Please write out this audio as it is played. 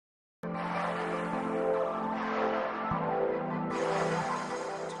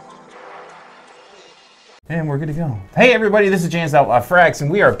And we're good to go. Hey everybody, this is James Outlaw Frags, and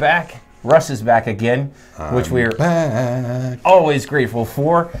we are back. Russ is back again, which we are always grateful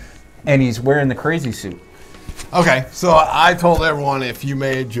for. And he's wearing the crazy suit. Okay, so I told everyone if you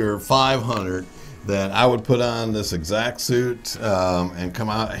made your 500 that I would put on this exact suit and come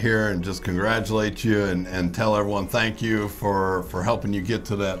out here and just congratulate you and tell everyone thank you for helping you get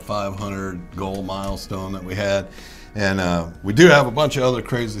to that 500 goal milestone that we had. And we do have a bunch of other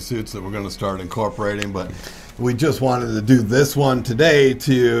crazy suits that we're going to start incorporating, but we just wanted to do this one today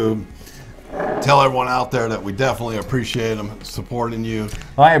to tell everyone out there that we definitely appreciate them supporting you.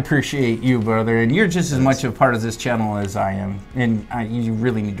 Well, I appreciate you, brother, and you're just as much a part of this channel as I am, and you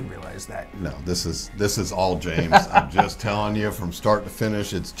really need to realize that. No, this is all James. I'm just telling you from start to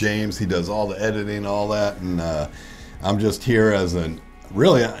finish, it's James. He does all the editing, all that, and I'm just here as a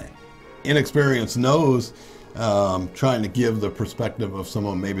really inexperienced nose, trying to give the perspective of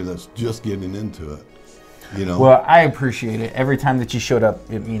someone maybe that's just getting into it. You know? Well, I appreciate it. Every time that you showed up,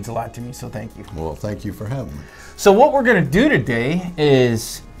 it means a lot to me, so thank you. Well, thank you for having me. So what we're going to do today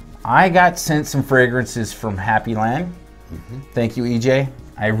is I got sent some fragrances from Happyland. Thank you, EJ.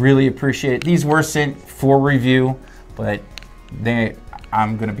 I really appreciate it. These were sent for review, but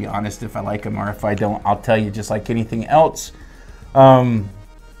I'm going to be honest, if I like them or if I don't, I'll tell you just like anything else.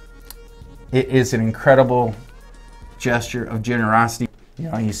 It is an incredible gesture of generosity. You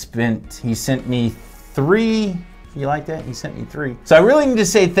know, he sent me 3. You like that? He sent me 3. So I really need to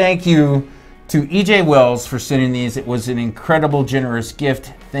say thank you to EJ Wells for sending these. It was an incredible, generous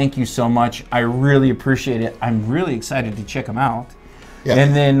gift. Thank you so much. I really appreciate it. I'm really excited to check them out. Yeah.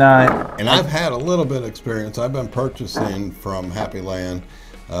 And then, and I've had a little bit of experience. I've been purchasing from Happyland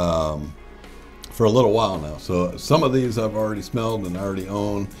for a little while now. So some of these I've already smelled and already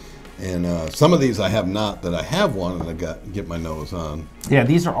own. And some of these I have not, that I have wanted to get my nose on. Yeah,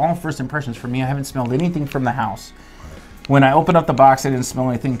 these are all first impressions for me. I haven't smelled anything from the house. When I opened up the box, I didn't smell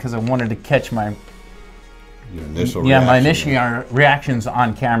anything because I wanted to catch my initial reactions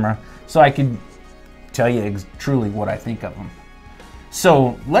on camera, so I could tell you truly what I think of them.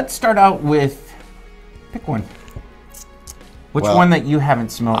 So let's start out with, pick one. Which one that you haven't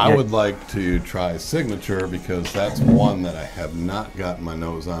smelled yet? I would like to try Signature because that's one that I have not gotten my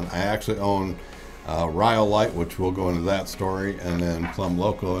nose on. I actually own Rhyolight, which we'll go into that story, and then Plum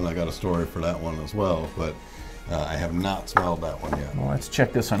Loco, and I got a story for that one as well, but I have not smelled that one yet. Well, let's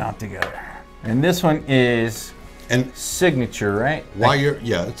check this one out together. And this one is Signature, right?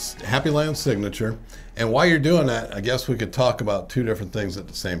 It's Happyland Signature. And while you're doing that, I guess we could talk about 2 different things at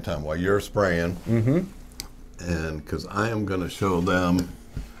the same time. While you're spraying, and because I am going to show them.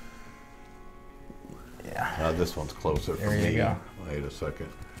 Yeah. This one's closer for me. There you go. Wait a second.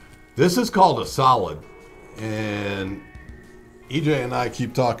 This is called a solid, and EJ and I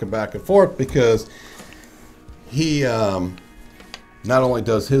keep talking back and forth because he not only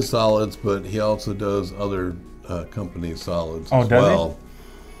does his solids, but he also does other companies' solids as well.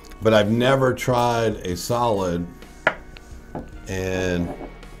 But I've never tried a solid, and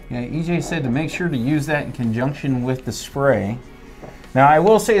yeah, EJ said to make sure to use that in conjunction with the spray. Now, I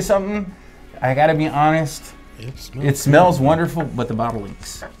will say something. I got to be honest. It smells wonderful, but the bottle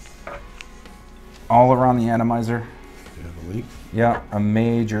leaks. All around the atomizer. You have a leak? Yeah, a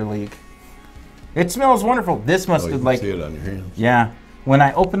major leak. It smells wonderful. This must have see it on your hands. Yeah. When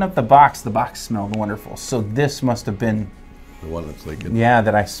I opened up the box smelled wonderful. So this must have been the one that's leaking. Yeah,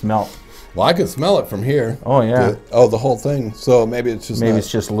 that I smelled. Well, I could smell it from here. Oh yeah. The whole thing. So maybe it's just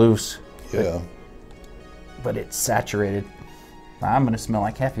it's just loose. Yeah. But it's saturated. I'm gonna smell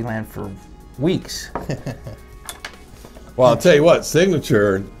like Happyland for weeks. Well, I'll tell you what,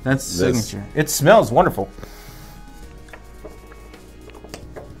 Signature. That's Signature. It smells wonderful.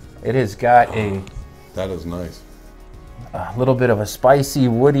 It has got that is nice. A little bit of a spicy,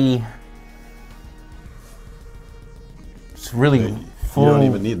 woody. It's really full. You don't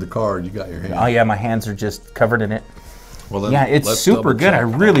even need the card. You got your hand. Oh yeah, my hands are just covered in it. Well, then yeah, it's super good. I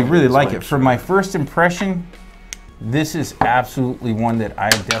really, really like it. For my first impression, this is absolutely one that I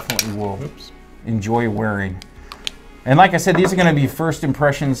definitely will enjoy wearing. And like I said, these are going to be first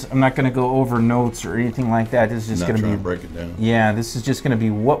impressions. I'm not going to go over notes or anything like that. This is just going to be break it down. Yeah, this is just going to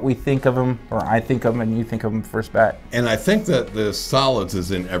be what we think of them, or I think of them, and you think of them first bat. And I think that the solids is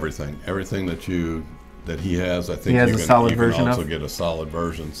in everything. Everything that he has, I think he has you can also get a solid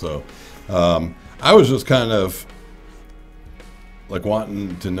version. So I was just kind of like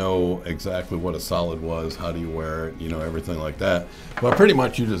wanting to know exactly what a solid was, how do you wear it, you know, everything like that. But pretty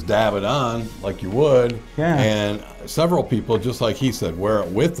much you just dab it on like you would. Yeah. And several people, just like he said, wear it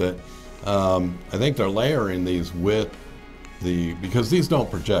with it. I think they're layering these with because these don't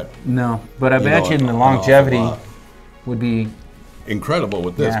project. No, but I bet you the longevity would be incredible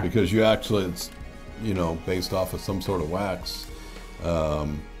with this, because you actually, it's, you know, based off of some sort of wax,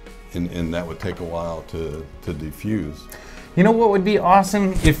 and that would take a while to diffuse. You know what would be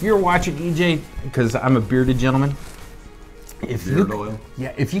awesome if you're watching EJ, because I'm a bearded gentleman. If beard oil?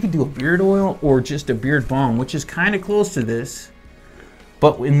 Yeah, if you could do a beard oil or just a beard balm, which is kind of close to this,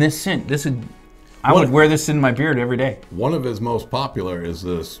 but in this scent, I would wear this in my beard every day. One of his most popular is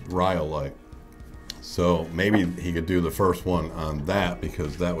this Rhyolight. So maybe he could do the first one on that,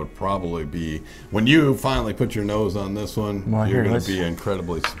 because that would probably be, when you finally put your nose on this one, you're going to be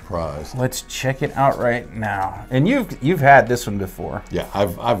incredibly surprised. Let's check it out right now. And you've had this one before. Yeah,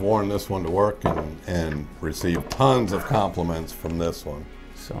 I've worn this one to work and received tons of compliments from this one.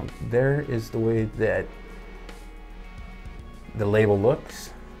 So there is the way that the label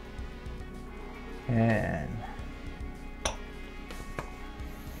looks. And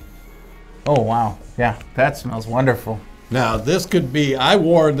oh wow, yeah, that smells wonderful. Now this could be, I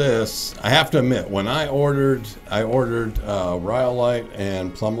wore this, I have to admit, when I ordered Rhyolight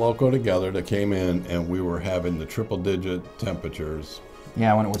and Plum Loco together that came in, and we were having the triple-digit temperatures.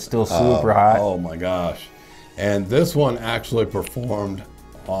 Yeah, when it was still super hot. Oh my gosh. And this one actually performed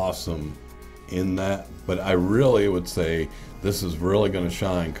awesome in that, but I really would say this is really going to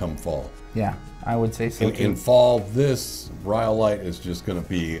shine come fall. Yeah, I would say so. In fall, this Rhyolight is just going to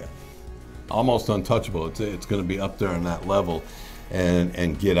be almost untouchable. It's going to be up there in that level,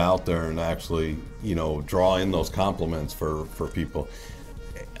 and get out there and actually, you know, draw in those compliments for people.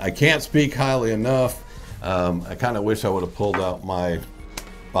 I can't speak highly enough. I kind of wish I would have pulled out my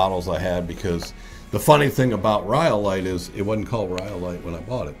bottles I had, because the funny thing about Rhyolight is it wasn't called Rhyolight when I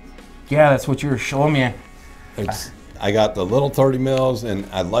bought it. Yeah, that's what you were showing me. I got the little 30 mils, and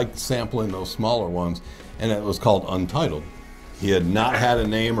I liked sampling those smaller ones, and it was called Untitled. He had not had a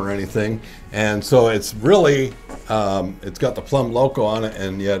name or anything, and so it's really, it's got the Plum Loco on it,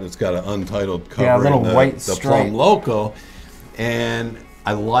 and yet it's got an Untitled cover. Yeah, a little white the stripe. Plum Loco, and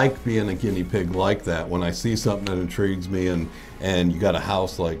I like being a guinea pig like that. When I see something that intrigues me, and you got a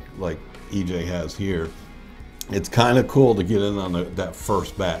house like EJ has here, it's kind of cool to get in on that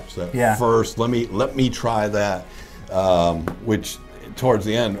first batch. First, let me try that. Which towards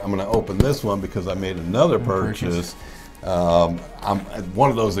the end, I'm going to open this one because I made another purchase. I'm one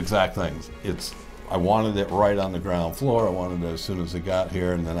of those exact things. I wanted it right on the ground floor. I wanted it as soon as it got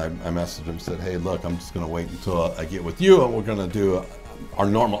here, and then I messaged him and said, hey, look, I'm just going to wait until I get with you, and we're going to do our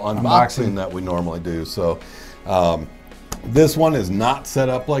normal unboxing that we normally do. So this one is not set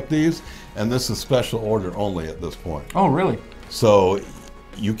up like these, and this is special order only at this point. Oh, really? So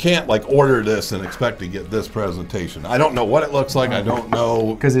you can't like order this and expect to get this presentation. I don't know what it looks like. I don't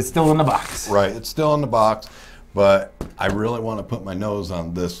know. Because it's still in the box. Right, it's still in the box, but I really want to put my nose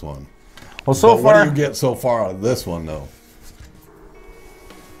on this one. Well, so far, what do you get so far out of this one, though?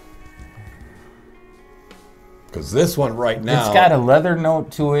 Because this one right now, it's got a leather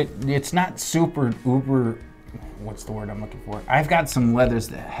note to it. It's not super uber. What's the word I'm looking for? I've got some leathers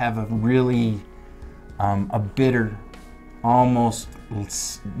that have a really a bitter, almost.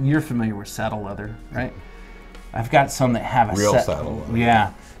 You're familiar with saddle leather, right? I've got some that have a real saddle leather.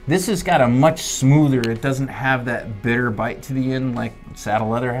 Yeah. This has got a much smoother. It doesn't have that bitter bite to the end like saddle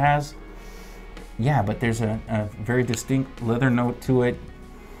leather has. Yeah, but there's a very distinct leather note to it.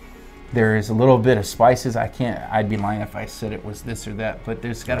 There is a little bit of spices. I'd be lying if I said it was this or that, but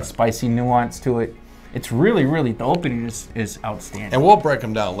there's got a spicy nuance to it. It's really, really, the opening is outstanding. And we'll break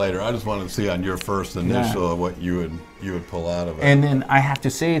them down later. I just wanted to see on your first initial what you would pull out of it. And then I have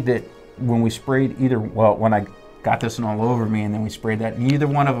to say that when we sprayed when I got this one all over me and then we sprayed that, neither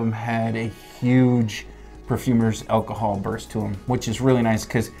one of them had a huge perfumer's alcohol burst to them, which is really nice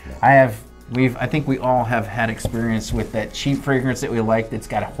because I think we all have had experience with that cheap fragrance that we like that's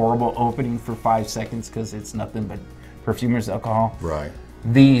got a horrible opening for 5 seconds because it's nothing but perfumer's alcohol. Right.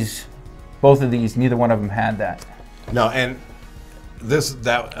 Both of these, neither one of them had that. No, and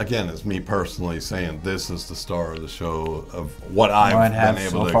that again is me personally saying this is the star of the show of what I've been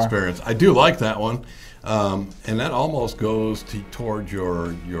able to experience. I do like that one, and that almost goes toward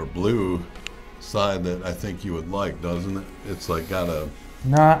your blue side that I think you would like, doesn't it? It's like got a.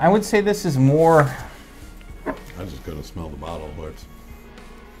 No, I would say this is more. I'm just gonna smell the bottle.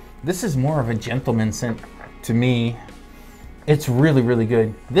 This is more of a gentleman scent to me. It's really, really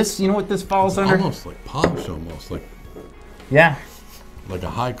good. This, you know what this falls under? Almost like posh, almost like. Yeah. Like a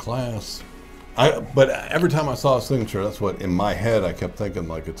high class. But every time I saw a signature, that's what in my head I kept thinking,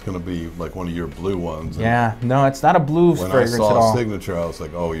 like it's going to be like one of your blue ones. And yeah, no, it's not a blue fragrance at all. when I saw a signature, I was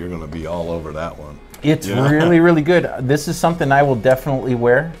like, oh, you're going to be all over that one. It's really, really good. This is something I will definitely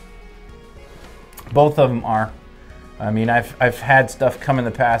wear. Both of them are. I mean, I've had stuff come in the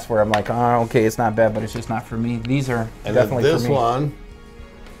past where I'm like, oh, okay, it's not bad, but it's just not for me. These are definitely for me. This one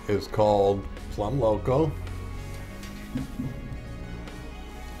is called Plum Loco.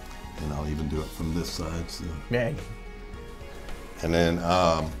 And I'll even do it from this side. So. Yeah. And then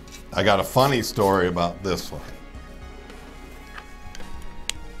I got a funny story about this one.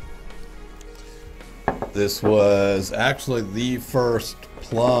 This was actually the first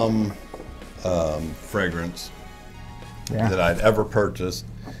plum fragrance that I'd ever purchased.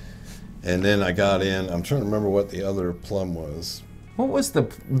 And then I got in, I'm trying to remember what the other plum was. What was the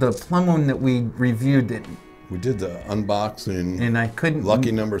plum one that we reviewed that? We did the unboxing. And I couldn't.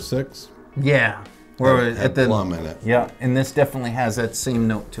 Lucky number 6. Yeah. Where it had plum in it. Yeah, and this definitely has that same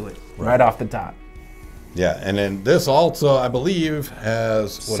note to it, right off the top. Yeah, and then this also, I believe,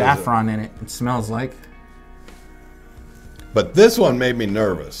 has saffron in it. It smells like. But this one made me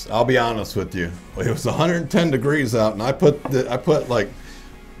nervous. I'll be honest with you. It was 110 degrees out, and I put like,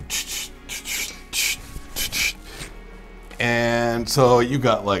 and so you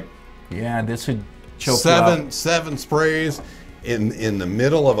got like, yeah, this would choke you seven sprays in the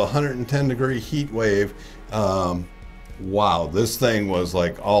middle of a 110-degree heat wave. Wow, this thing was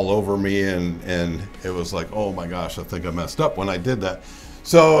like all over me, and it was like, oh my gosh, I think I messed up when I did that.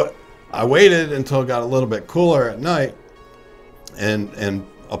 So I waited until it got a little bit cooler at night, and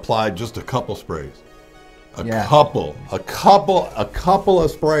applied just a couple sprays. A couple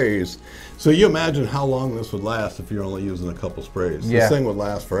of sprays. So you imagine how long this would last if you're only using a couple sprays. This thing would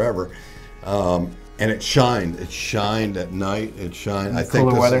last forever. And it shined. It shined at night. It shined. I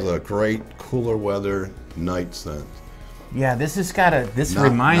think this is a great cooler weather night scent. Yeah, this has got a. This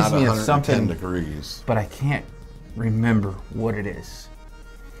reminds me of something. 110 degrees. But I can't remember what it is.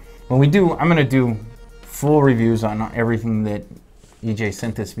 When we do, I'm going to do full reviews on everything that EJ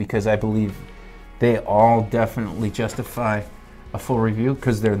sent us because I believe they all definitely justify a full review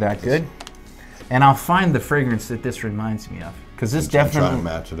because they're that good. And I'll find the fragrance that this reminds me of. Because this definitely try and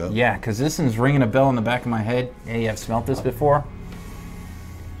match it up. Yeah, because this is ringing a bell in the back of my head. Hey, I've smelt this before.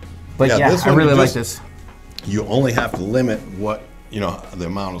 But yeah, I really like this. You only have to limit what, the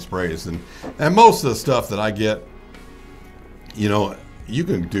amount of sprays. And most of the stuff that I get, you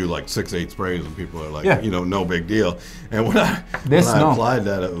can do like 6-8 sprays and people are like, no big deal. And when I applied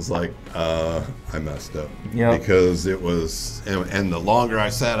that, it was like, I messed up. Because it was, and the longer I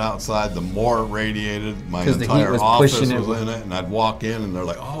sat outside, the more it radiated. My entire office was in it, and I'd walk in and they're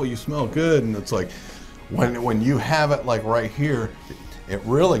like, oh, you smell good. And it's like, when you have it like right here, it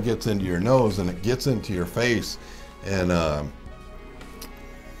really gets into your nose and it gets into your face. And,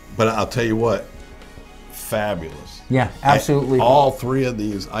 but I'll tell you what, fabulous. Yeah, absolutely. All 3 of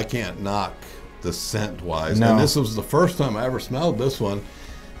these, I can't knock the scent wise. No. And this was the first time I ever smelled this one,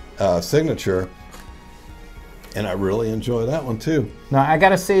 Signature, and I really enjoy that one too. Now I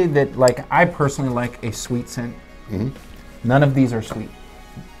gotta say that, like, I personally like a sweet scent. None of these are sweet,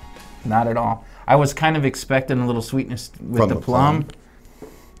 not at all. I was kind of expecting a little sweetness with the plum.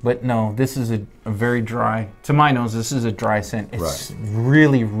 But no, this is a very dry, to my nose, this is a dry scent. It's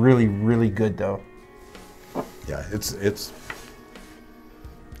really, really, really good though. Yeah, it's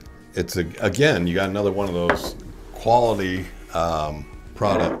again, you got another one of those quality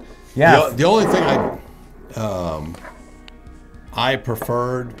product. Yeah. The only thing I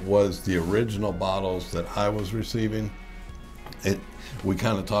preferred was the original bottles that I was receiving. We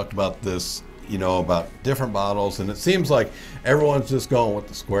kind of talked about this, about different bottles, and it seems like everyone's just going with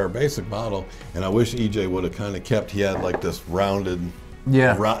the square basic bottle. And I wish EJ would have kind of kept. He had like this rounded.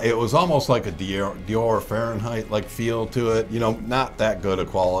 Yeah, it was almost like a Dior Fahrenheit like feel to it. Not that good a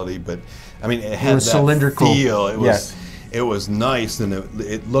quality, but I mean it had that cylindrical feel. It was nice and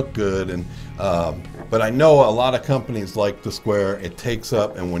it looked good. And but I know a lot of companies like the square. It takes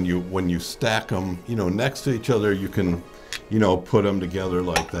up, and when you stack them, next to each other, you can, put them together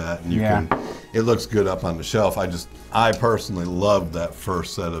like that, and you can. It looks good up on the shelf. I personally loved that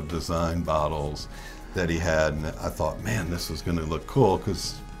first set of design bottles that he had, and I thought, man, this is going to look cool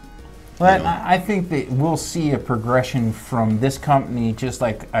because. Well, I think that we'll see a progression from this company, just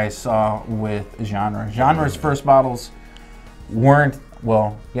like I saw with Genre. Genre's first bottles weren't,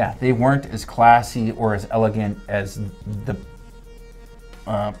 they weren't as classy or as elegant as the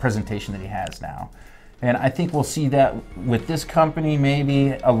presentation that he has now. And I think we'll see that with this company,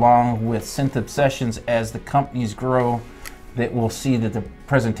 maybe along with Synth Obsessions, as the companies grow that we'll see that the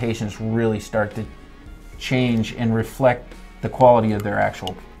presentations really start to change and reflect the quality of their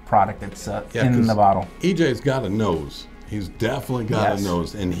actual product that's in the bottle. EJ's got a nose. He's definitely got a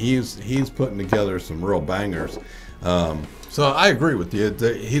nose, and he's putting together some real bangers. So I agree with you.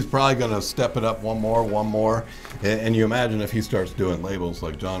 He's probably going to step it up one more. And you imagine if he starts doing labels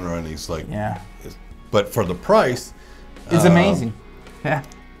like genre, and he's like, but for the price, it's amazing. Yeah.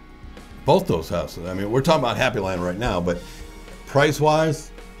 Both those houses. I mean, we're talking about Happyland right now, but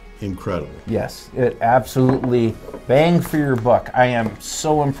price-wise, incredible. Yes, it absolutely bang for your buck. I am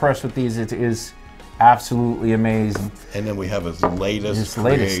so impressed with these. It is absolutely amazing. And then we have his latest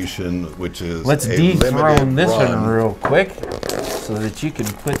creation, which is let's dethrone this one real quick so that you can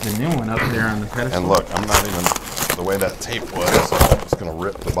put the new one up there on the pedestal. And look, I'm not even, the way that tape was, I'm just going to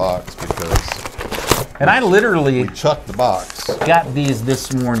rip the box because... And I literally... We chucked the box. Got these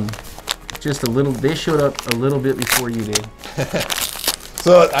this morning. Just a little, they showed up a little bit before you did.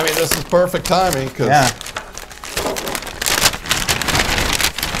 So, I mean, this is perfect timing because... Yeah.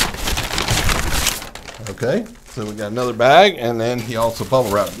 Okay, so we got another bag, and then he also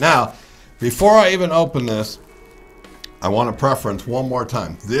bubble wrapped. Now, before I even open this, I want to preference one more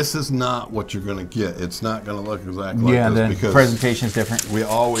time. This is not what you're going to get. It's not going to look exactly like this because the presentation is different. We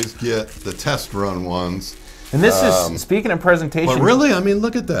always get the test run ones. And this is, speaking of presentation. But really, I mean,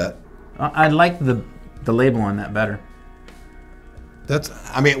 look at that. I like the label on that better. That's,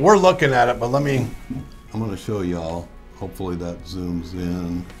 I mean, we're looking at it, but let me, I'm going to show y'all. Hopefully that zooms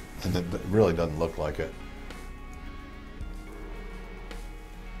in, and it really doesn't look like it.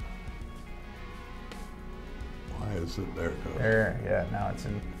 Why is it there? There, yeah, now it's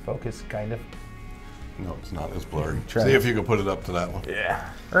in focus, kind of. No, it's not. It's blurry. See if you can put it up to that one. Yeah.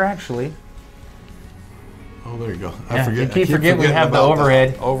 Or actually. Oh, there you go. I keep forgetting we have the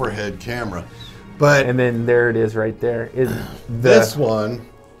overhead. Overhead camera. But and then there it is right there. This one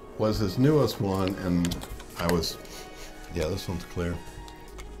was his newest one, and I was, this one's clear.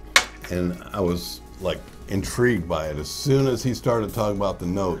 And I was like intrigued by it as soon as he started talking about the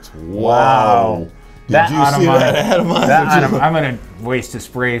notes. Wow. Did you see that atomizer? I'm going to waste a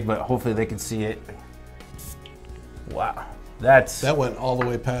spray, but hopefully they can see it. Wow. That went all the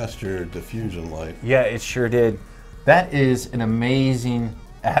way past your diffusion light. Yeah, it sure did. That is an amazing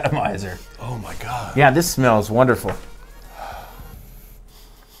atomizer. Oh my God. Yeah, this smells wonderful.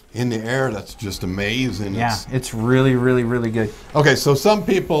 In the air, that's just amazing. Yeah, it's really, really, really good. Okay, so some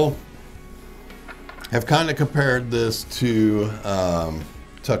people have kind of compared this to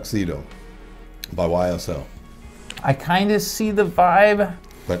Tuxedo by YSL. I kind of see the vibe,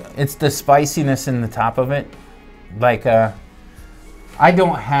 but it's the spiciness in the top of it. Like, I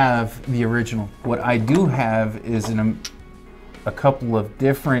don't have the original. What I do have is a couple of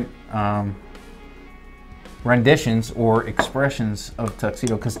different renditions or expressions of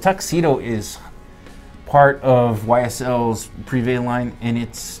Tuxedo, because Tuxedo is part of YSL's Privé line, and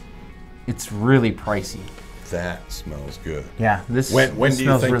it's really pricey. That smells good. Yeah, When do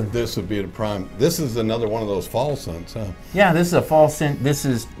you think this would be the prime? This is another one of those fall scents, huh? Yeah, this is a fall scent. This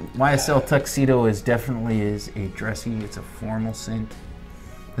is YSL Tuxedo is definitely a dressy. It's a formal scent.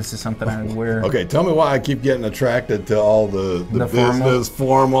 This is something I would wear. Okay, tell me why I keep getting attracted to all the business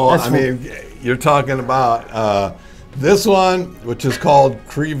formal. I mean, you're talking about this one, which is called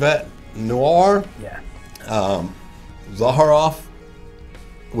Crevette Noir. Yeah. Zaharoff,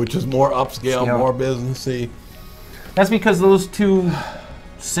 which is more upscale, more businessy. That's because those two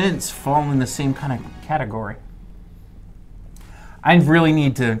scents fall in the same kind of category. I really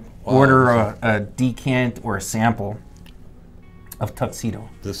need to order a decant or a sample of Tuxedo.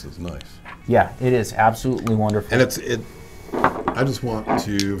 This is nice. Yeah, it is absolutely wonderful. And I just want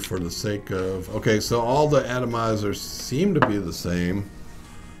to, for the sake of, okay, so all the atomizers seem to be the same.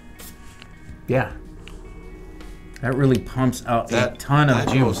 Yeah. That really pumps out a ton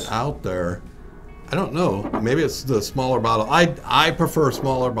of juice. Goes out there. I don't know. Maybe it's the smaller bottle. I prefer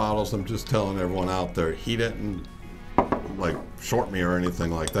smaller bottles. I'm just telling everyone out there. He didn't like short me or anything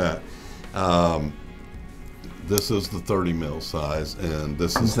like that. This is the 30 mil size, and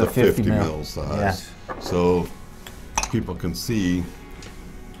this is the 50 mil size. Yeah. So people can see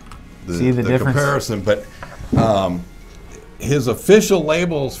the comparison. But his official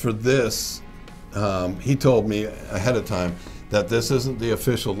labels for this, he told me ahead of time that this isn't the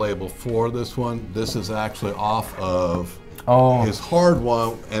official label for this one. This is actually off of his hard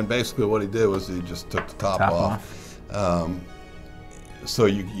one, and basically what he did was he just took the top off. So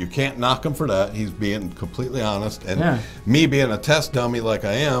you can't knock him for that. He's being completely honest. And me being a test dummy like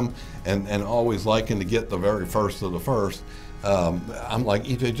I am, and always liking to get the very first of the first, I'm like,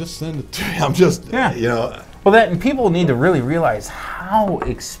 EJ, just send it to me. I'm just, you know. Well, that, and people need to really realize how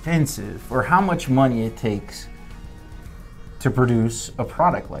expensive or how much money it takes to produce a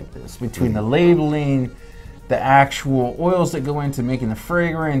product like this. Between the labeling, the actual oils that go into making the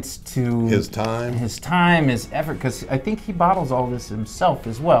fragrance, to his time, his effort, because I think he bottles all this himself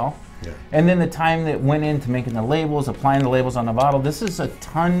as well. Yeah. And then the time that went into making the labels, applying the labels on the bottle. This is a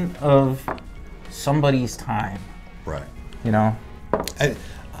ton of somebody's time. Right. You know?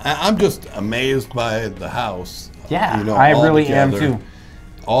 I'm just amazed by the house. Yeah, you know, I really am too.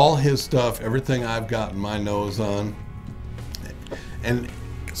 All his stuff, everything I've gotten my nose on. And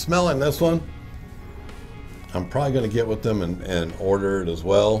smelling this one, I'm probably going to get with them and order it as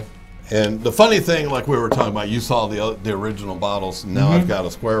well. And the funny thing, like we were talking about, you saw the original bottles, and now I've got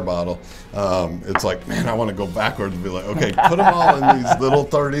a square bottle. It's like, man, I want to go backwards and be like, okay, put them all in these little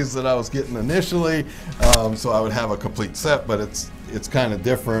 30s that I was getting initially, so I would have a complete set, but it's kind of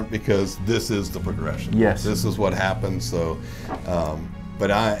different because this is the progression. Yes. This is what happens, so,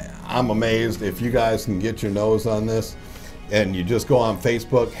 but I'm amazed if you guys can get your nose on this, and you just go on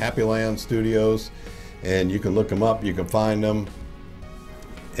Facebook, Happyland Studios, and you can look them up, you can find them,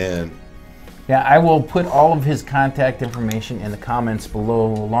 and yeah, I will put all of his contact information in the comments below,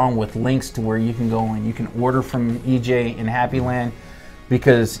 along with links to where you can go and you can order from EJ in Happyland,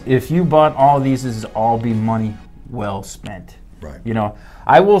 because if you bought all of these, this would all be money well spent. Right. You know,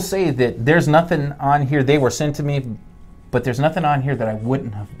 I will say that there's nothing on here, they were sent to me, but there's nothing on here that I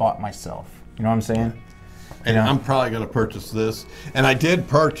wouldn't have bought myself. You know what I'm saying? And I'm probably going to purchase this. And I did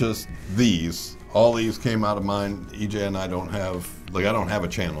purchase these. All these came out of mine. EJ and I don't have, like, I don't have a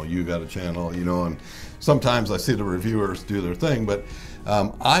channel. You got a channel, you know, and sometimes I see the reviewers do their thing, but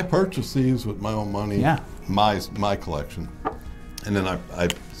I purchased these with my own money, my collection. And then I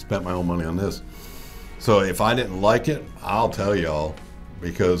spent my own money on this. So if I didn't like it, I'll tell y'all,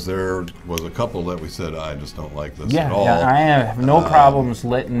 because there was a couple that we said, I just don't like this at all. Yeah, I have no problems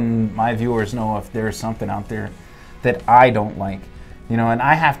letting my viewers know if there's something out there that I don't like. You know, and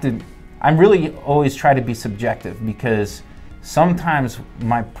I'm really always try to be subjective, because sometimes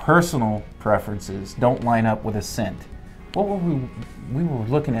my personal preferences don't line up with a scent. What were we were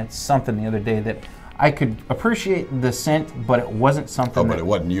looking at something the other day that I could appreciate the scent, but it wasn't something. Oh, but it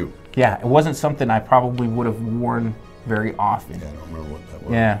wasn't you. Yeah, it wasn't something I probably would have worn very often. Yeah, I don't remember what that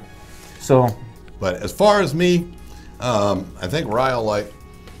was. Yeah, so. But as far as me, I think Rhyolight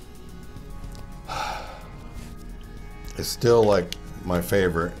is still like my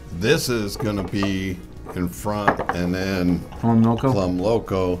favorite. This is going to be in front, and then Plum Loco. Plum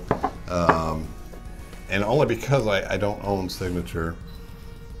Loco, and only because I don't own Signature,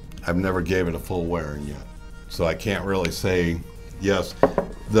 I've never gave it a full wearing yet, so I can't really say yes.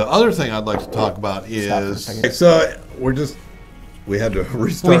 The other thing I'd like to talk about is, so we had to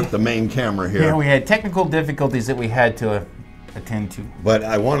restart the main camera here. Yeah, we had technical difficulties that we had to attend to. But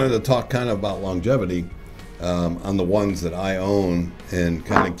I wanted to talk kind of about longevity on the ones that I own, and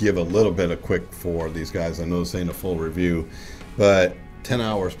kind of give a little bit of quick for these guys. I know this ain't a full review, but 10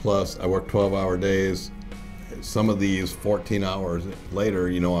 hours plus. I work 12-hour days. Some of these 14 hours later,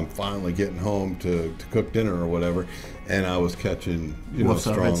 you know, I'm finally getting home to cook dinner or whatever, and I was catching, you know,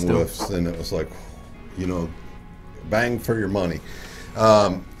 strong whiffs, and it was like, you know, bang for your money.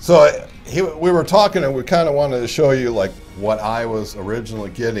 So we were talking, and we kind of wanted to show you like what I was originally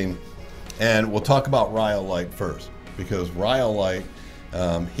getting, and we'll talk about Rhyolight first, because Rhyolight,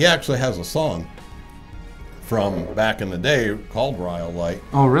 he actually has a song from back in the day called Rhyolight.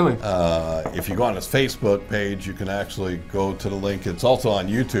 Oh, really? If you go on his Facebook page, you can actually go to the link. It's also on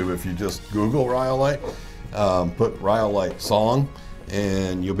YouTube. If you just Google Rhyolight, put Rhyolight song,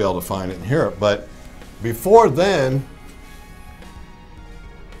 and you'll be able to find it and hear it. But before then,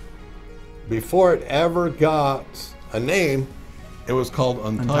 before it ever got a name, it was called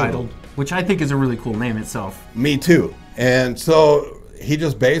Untitled. Which I think is a really cool name itself. Me too. And so he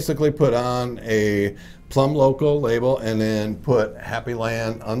just basically put on a Plum Loco label and then put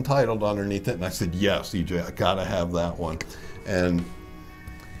Happyland Untitled underneath it. And I said, yes, EJ, I gotta have that one. And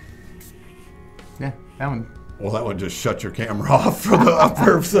yeah, that one. Well, that one just shut your camera off for the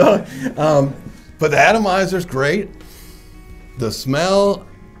upper. So, but the atomizer's great. The smell,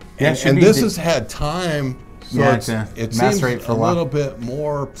 and this has had time. So yeah, it seems a little bit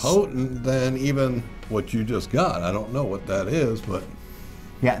more potent than even what you just got. I don't know what that is, but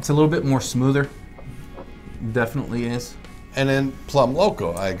yeah, it's a little bit more smoother. Definitely is. And then Plum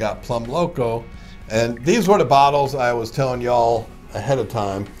Loco. I got Plum Loco, and these were the bottles I was telling y'all ahead of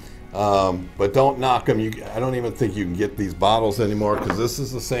time. But don't knock them. I don't even think you can get these bottles anymore, because this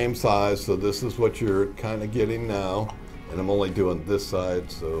is the same size. So this is what you're kind of getting now, and I'm only doing this side.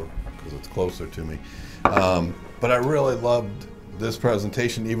 So because it's closer to me. But I really loved this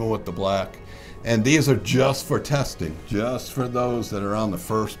presentation, even with the black. And these are just for testing, just for those that are on the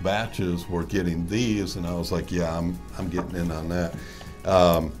first batches. We're getting these, and I was like, yeah, I'm getting in on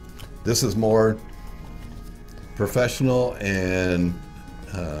that. This is more professional, and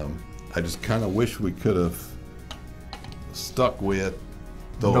I just kind of wish we could have stuck with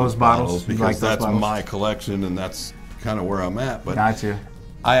those bottles because like that's my collection, and that's kind of where I'm at. But gotcha.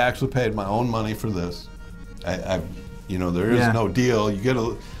 I actually paid my own money for this. You know, there is no deal. You get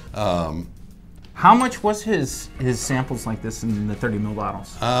a. How much was his samples like this in the 30 ml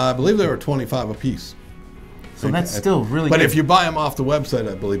bottles? I believe they were 25 a piece. So that's still really good. But good. if you buy them off the website,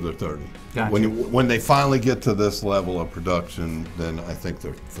 I believe they're 30. Gotcha. When they finally get to this level of production, then I think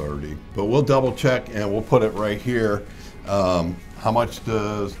they're 30. But we'll double check, and we'll put it right here. How much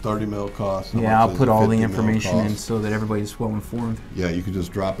does 30 mil cost? Yeah, I'll put all the information in so that everybody's well informed. Yeah, you can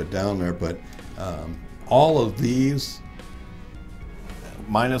just drop it down there. But all of these,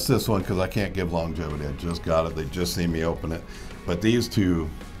 minus this one because I can't give longevity. I just got it. They just seen me open it. But these two,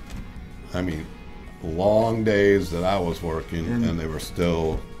 I mean, long days that I was working, and they were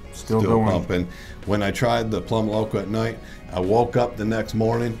still pumping. When I tried the Plum Loco at night, I woke up the next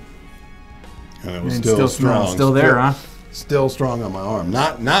morning, and it was still strong. Still there, huh? Still strong on my arm.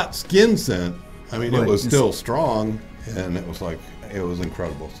 Not skin scent. I mean, it was still strong, and it was like, it was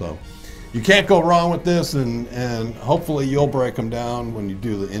incredible. So you can't go wrong with this, and hopefully you'll break them down when you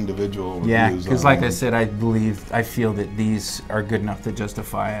do the individual reviews. Yeah, because like I said, I feel that these are good enough to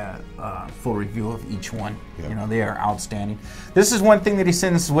justify a full review of each one. Yep. You know, they are outstanding. This is one thing that he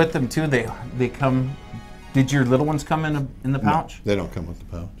sends with them too. They come. Did your little ones come in the pouch? No, they don't come with the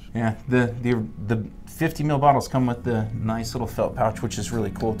pouch. Yeah, the 50 ml bottles come with the nice little felt pouch, which is really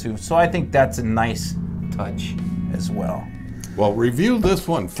cool too. So I think that's a nice touch as well. Well, review this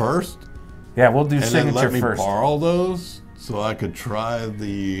one first. Yeah, we'll do and signature then let me first. Borrow those so I could try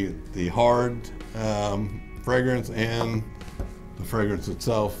the hard fragrance and the fragrance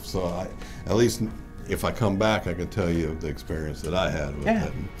itself. So at least if I come back, I can tell you the experience that I had with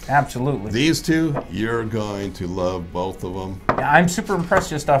it. Absolutely. These two, you're going to love both of them. Yeah, I'm super impressed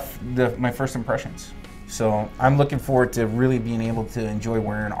just off my first impressions. So I'm looking forward to really being able to enjoy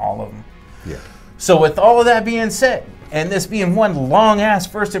wearing all of them. Yeah. So with all of that being said, and this being one long-ass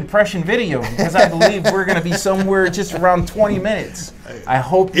first impression video, because I believe we're going to be somewhere just around 20 minutes. I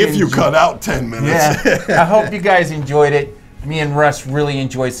hope if you cut out 10 minutes. Yeah, I hope you guys enjoyed it. Me and Russ really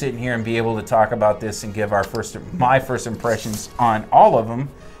enjoyed sitting here and be able to talk about this and give my first impressions on all of them,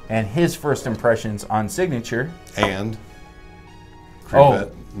 and his first impressions on Signature. And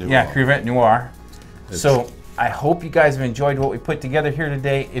Crevette Noir. Yeah, Crevette Noir. So I hope you guys have enjoyed what we put together here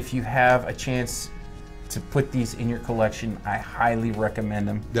today. If you have a chance to put these in your collection, I highly recommend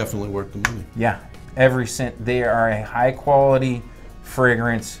them. Definitely worth the money. Yeah, every cent. They are a high quality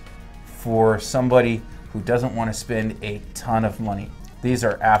fragrance for somebody who doesn't want to spend a ton of money. These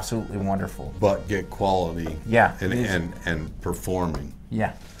are absolutely wonderful. But get quality. Yeah. And performing.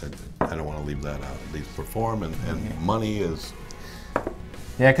 Yeah. I don't want to leave that out. At least perform, and money is.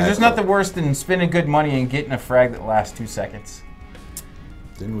 Yeah, because there's nothing worse than spending good money and getting a frag that lasts 2 seconds.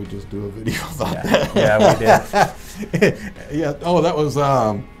 Didn't we just do a video about that? Yeah, we did. Yeah. Oh, that was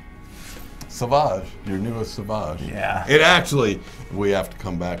Sauvage, your newest Sauvage. Yeah. It actually, we have to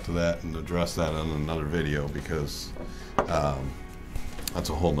come back to that and address that in another video because that's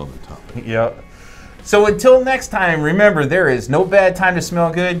a whole nother topic. Yep. So until next time, remember, there is no bad time to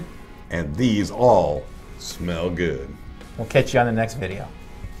smell good. And these all smell good. We'll catch you on the next video.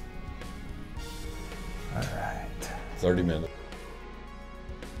 All right. 30 minutes.